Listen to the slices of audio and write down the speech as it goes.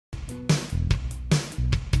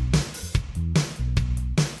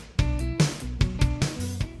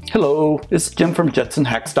Hello, it's Jim from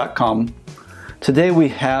JetsonHacks.com. Today we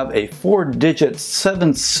have a 4-digit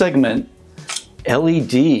 7-segment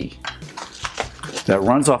LED that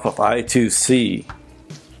runs off of I2C.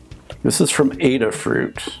 This is from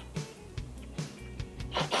Adafruit.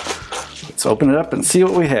 Let's open it up and see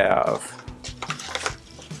what we have.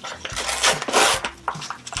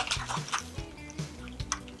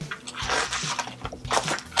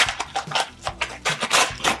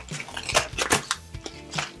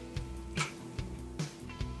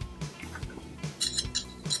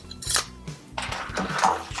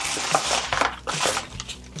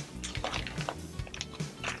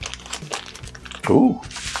 Ooh.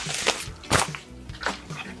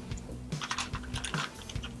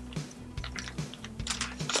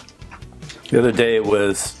 The other day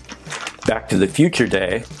was Back to the Future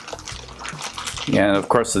Day, and of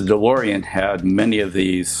course the DeLorean had many of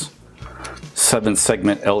these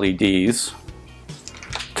 7-segment LEDs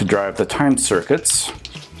to drive the time circuits.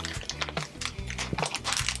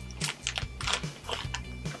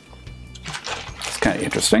 It's kind of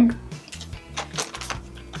interesting.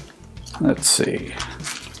 Let's see.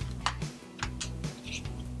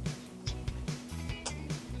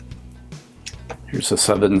 Here's a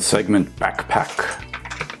 7-segment backpack.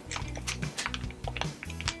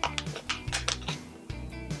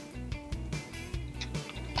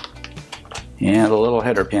 And a little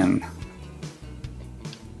header pin.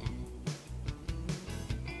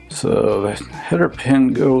 So the header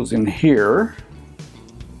pin goes in here.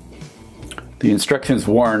 The instructions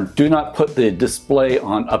warn, do not put the display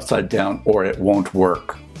on upside down or it won't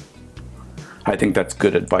work. I think that's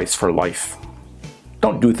good advice for life.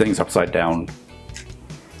 Don't do things upside down.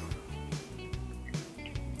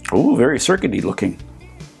 Ooh, very circuity looking.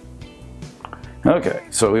 Okay,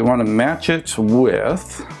 so we want to match it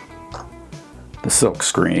with the silk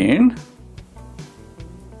screen.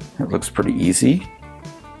 It looks pretty easy.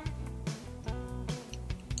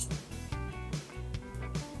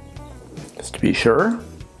 Just to be sure.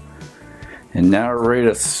 And now we're ready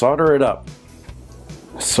to solder it up.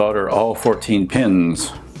 Solder all 14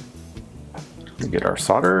 pins. We get our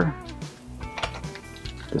solder.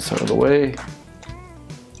 This out of the way.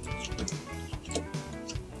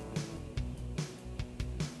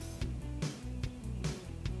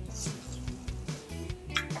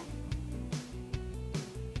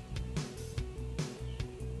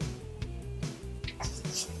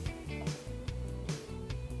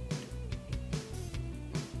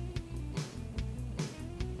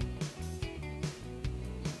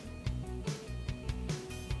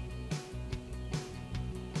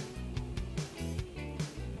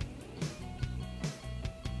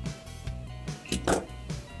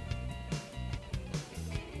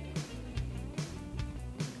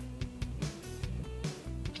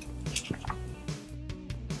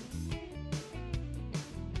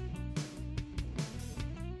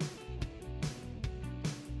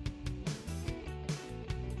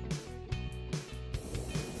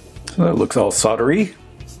 So that looks all soldery.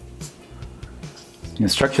 The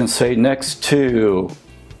instructions say next to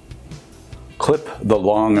clip the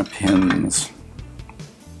long pins.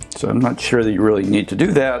 So I'm not sure that you really need to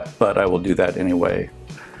do that, but I will do that anyway.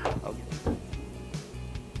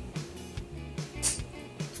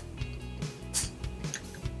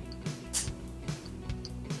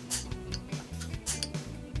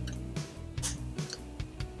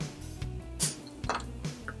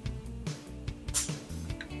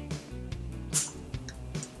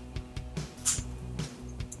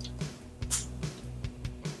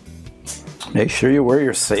 Make sure you wear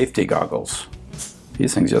your safety goggles.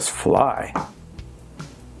 These things just fly.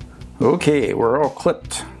 Okay, we're all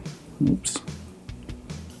clipped. Oops.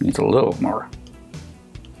 Needs a little more.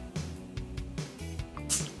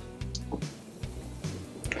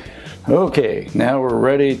 Okay, now we're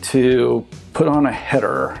ready to put on a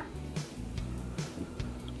header.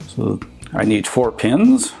 So I need 4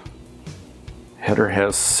 pins. Header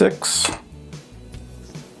has 6.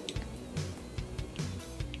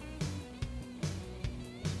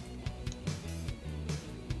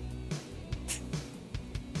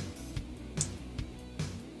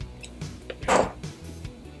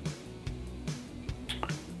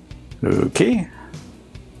 Okay,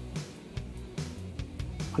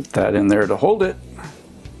 put that in there to hold it.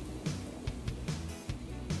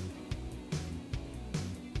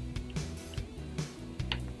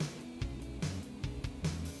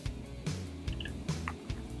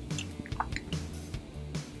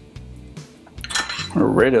 We're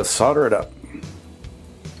ready to solder it up.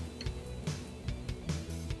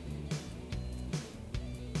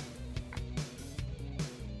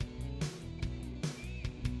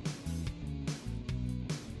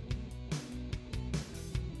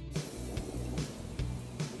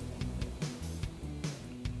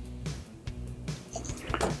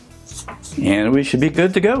 And we should be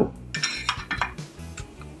good to go.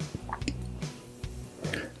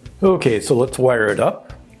 Okay, so let's wire it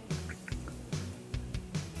up.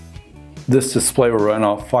 This display will run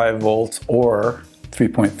off 5 volts or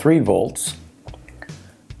 3.3 volts.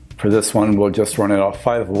 For this one, we'll just run it off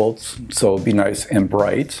 5 volts, so it'll be nice and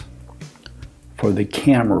bright for the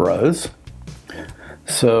cameras.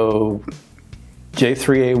 So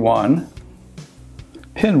J3A1,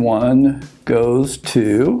 pin 1 goes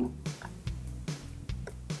to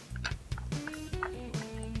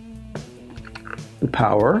the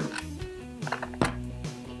power.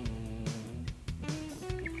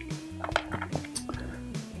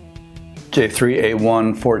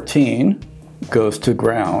 J3A1 14 goes to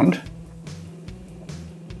ground.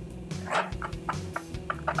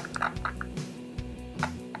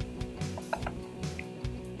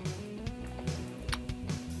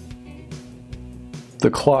 The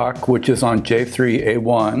clock, which is on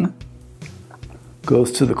J3A1,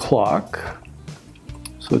 goes to the clock.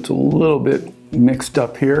 So it's a little bit mixed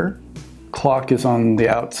up here. Clock is on the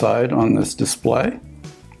outside on this display.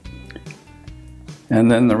 And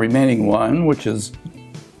then the remaining one, which is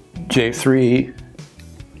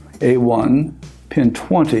J3A1, pin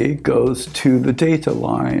 20, goes to the data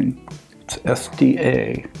line. It's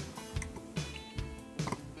SDA.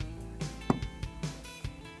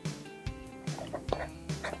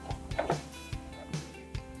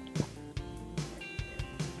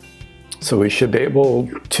 So we should be able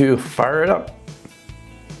to fire it up.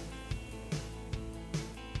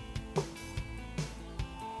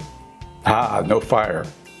 Ah, no fire.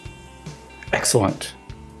 Excellent.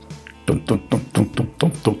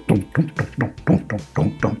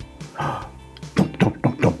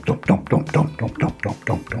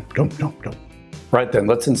 Right then,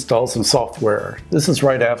 let's install some software. This is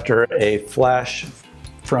right after a flash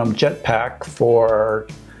from Jetpack for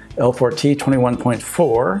L4T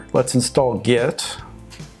 21.4. Let's install Git.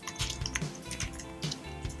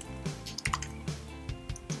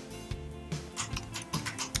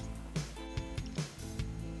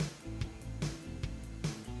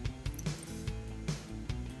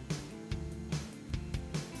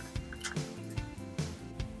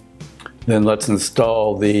 Then let's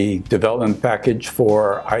install the development package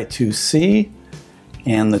for I2C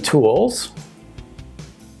and the tools.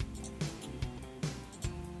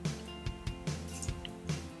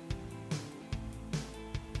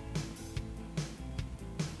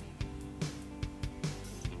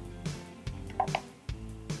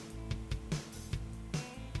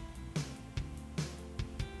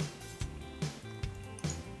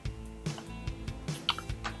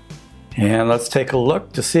 And let's take a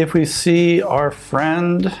look to see if we see our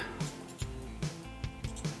friend.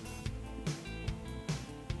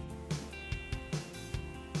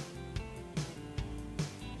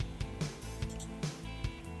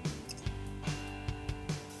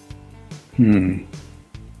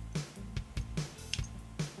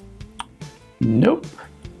 Nope.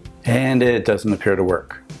 And it doesn't appear to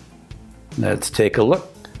work. Let's take a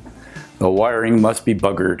look. The wiring must be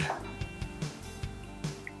buggered.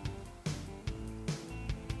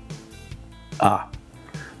 Ah,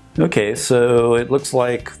 okay, so it looks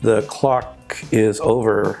like the clock is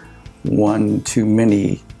over one too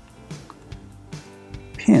many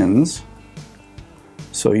pins.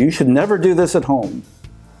 So you should never do this at home.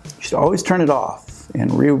 You should always turn it off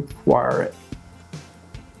and rewire it.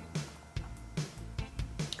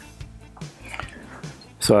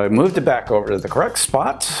 So I moved it back over to the correct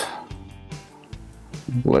spot.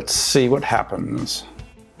 Let's see what happens.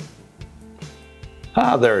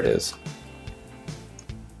 Ah, there it is.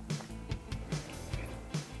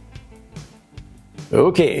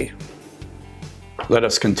 Okay, let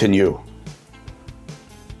us continue.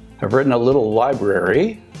 I've written a little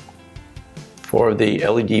library for the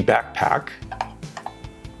LED backpack.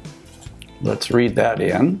 Let's read that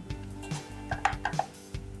in.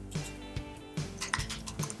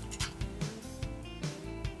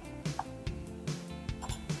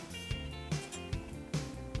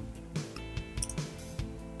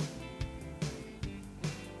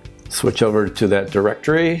 Switch over to that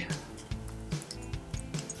directory.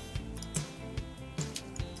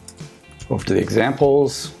 Over to the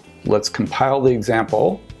examples. Let's compile the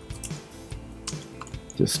example.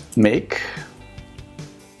 Just make.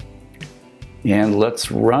 And let's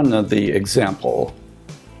run the example.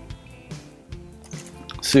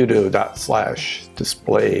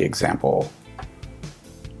 sudo./display example.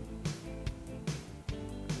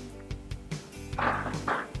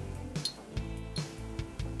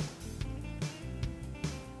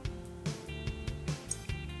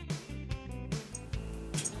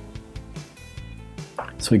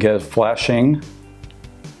 So we get it flashing.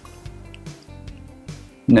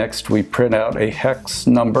 Next we print out a hex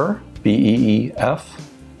number, BEEF.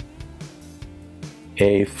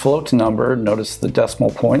 A float number, notice the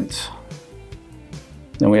decimal point.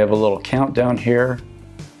 Then we have a little countdown here.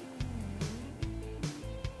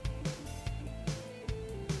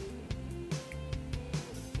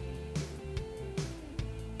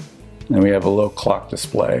 Then we have a low clock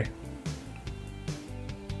display.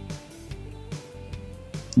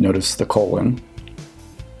 Notice the colon.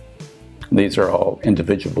 These are all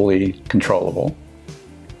individually controllable.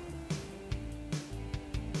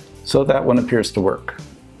 So that one appears to work.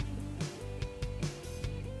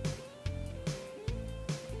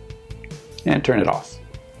 And turn it off.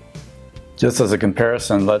 Just as a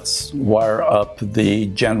comparison, let's wire up the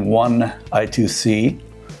Gen 1 I2C.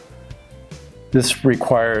 This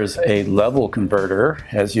requires a level converter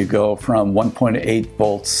as you go from 1.8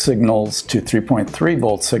 volt signals to 3.3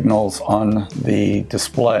 volt signals on the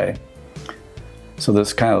display. So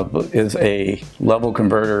this kind of is a level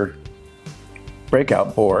converter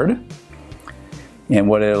breakout board, and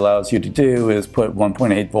what it allows you to do is put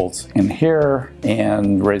 1.8 volts in here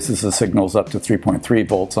and raises the signals up to 3.3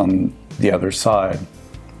 volts on the other side.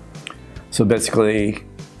 So basically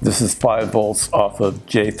this is 5 volts off of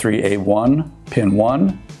J3A1 pin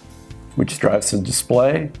 1, which drives the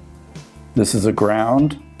display. This is a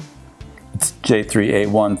ground, it's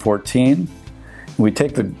J3A1 14. We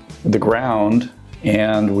take the ground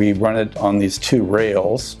and we run it on these two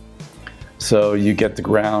rails. So you get the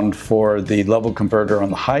ground for the level converter on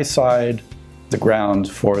the high side, the ground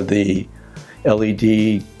for the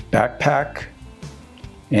LED backpack,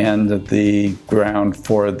 and the ground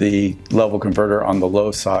for the level converter on the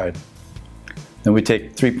low side. Then we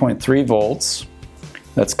take 3.3 volts,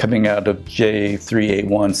 that's coming out of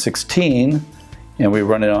J3A1 16, and we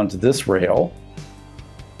run it onto this rail.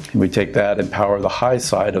 And we take that and power the high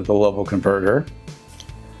side of the level converter.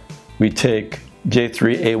 We take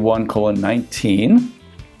J3A1:19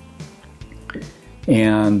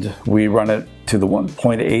 and we run it to the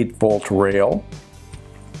 1.8 volt rail.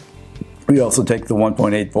 We also take the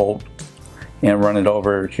 1.8 volt and run it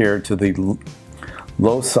over here to the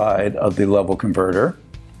low side of the level converter.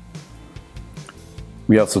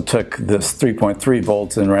 We also took this 3.3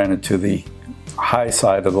 volts and ran it to the high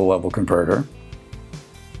side of the level converter.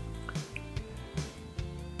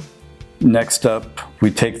 Next up, we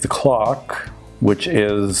take the clock, which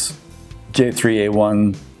is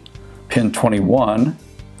J3A1 pin 21,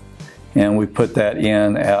 and we put that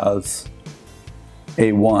in as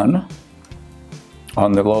A1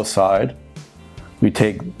 on the low side. We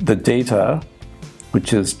take the data,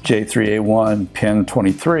 which is J3A1 pin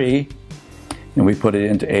 23, and we put it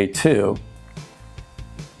into A2.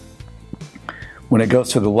 When it goes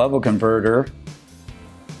to the level converter,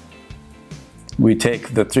 we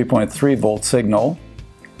take the 3.3 volt signal.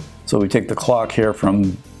 So we take the clock here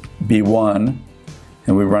from B1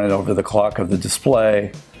 and we run it over the clock of the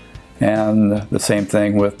display, and the same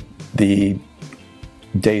thing with the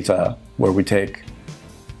data, where we take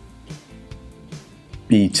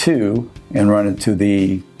B2 and run it to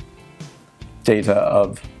the data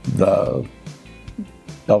of the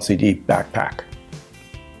LCD backpack.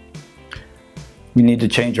 We need to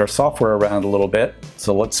change our software around a little bit,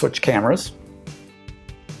 so let's switch cameras.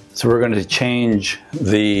 So we're going to change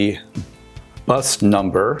the bus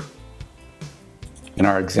number in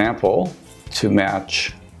our example to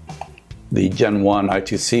match the Gen 1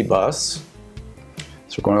 I2C bus.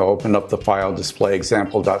 So we're going to open up the file display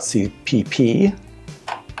example.cpp.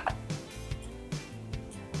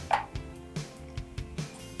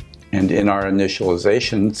 And in our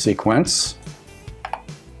initialization sequence,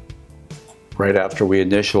 right after we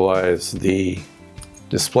initialize the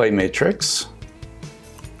display matrix,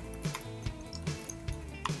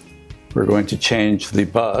 we're going to change the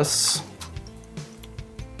bus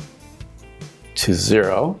to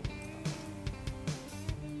 0,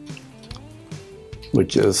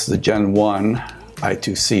 which is the Gen 1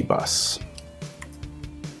 I2C bus.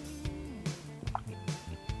 I'm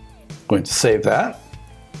going to save that.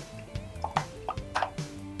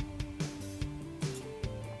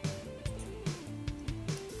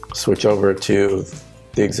 Switch over to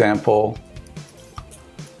the example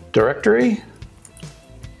directory.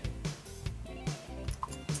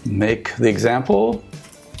 Make the example,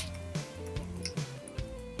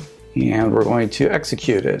 and we're going to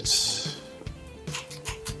execute it.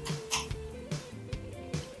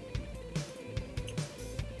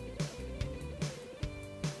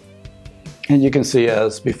 And you can see,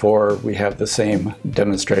 as before, we have the same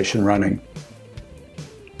demonstration running.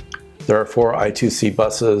 There are 4 I2C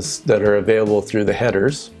buses that are available through the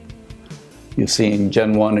headers. You've seen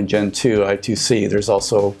Gen 1 and Gen 2 I2C. There's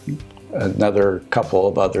also another couple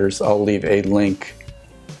of others. I'll leave a link.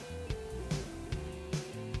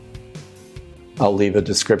 I'll leave a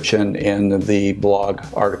description in the blog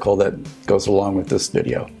article that goes along with this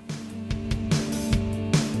video.